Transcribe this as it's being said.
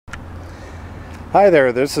Hi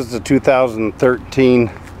there, this is the 2013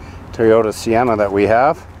 Toyota Sienna that we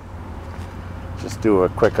have. Just do a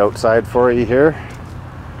quick outside for you here.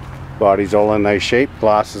 Body's all in nice shape,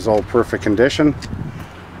 glass is all perfect condition.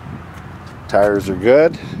 Tires are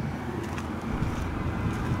good.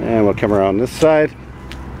 And we'll come around this side.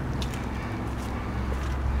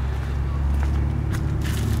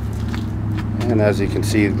 And as you can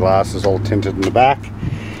see, the glass is all tinted in the back.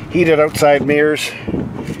 Heated outside mirrors.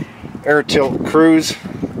 Air tilt cruise,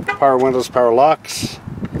 power windows, power locks,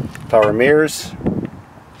 power mirrors.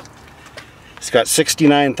 It's got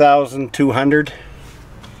 69,200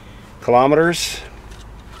 kilometers.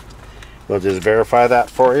 We'll just verify that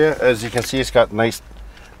for you. As you can see, it's got nice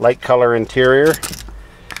light color interior,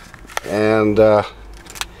 and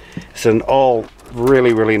it's in all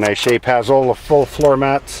really nice shape. Has all the full floor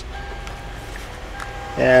mats.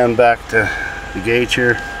 And back to the gauge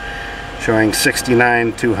here, showing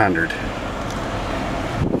 69,200.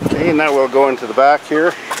 Okay, now we'll go into the back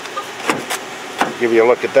here, give you a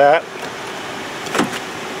look at that.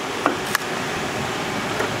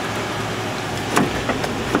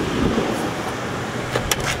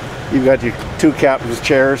 You've got your two captain's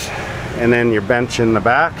chairs and then your bench in the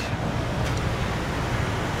back.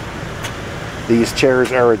 These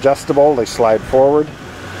chairs are adjustable, they slide forward,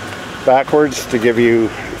 backwards to give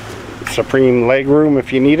you supreme leg room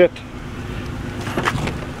if you need it.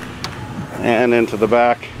 And into the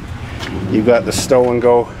back you've got the stow and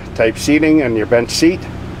go type seating and your bench seat.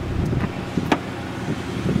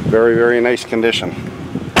 Very nice condition.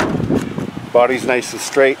 Body's nice and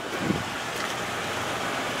straight,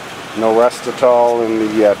 no rust at all in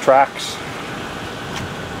the tracks,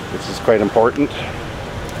 which is quite important.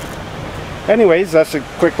 Anyways, that's a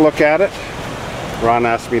quick look at it. Ron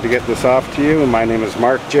asked me to get this off to you, and my name is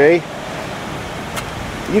Mark J.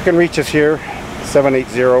 You can reach us here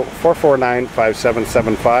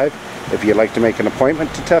 780-449-5775 if you'd like to make an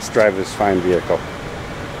appointment to test drive this fine vehicle.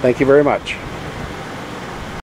 Thank you very much.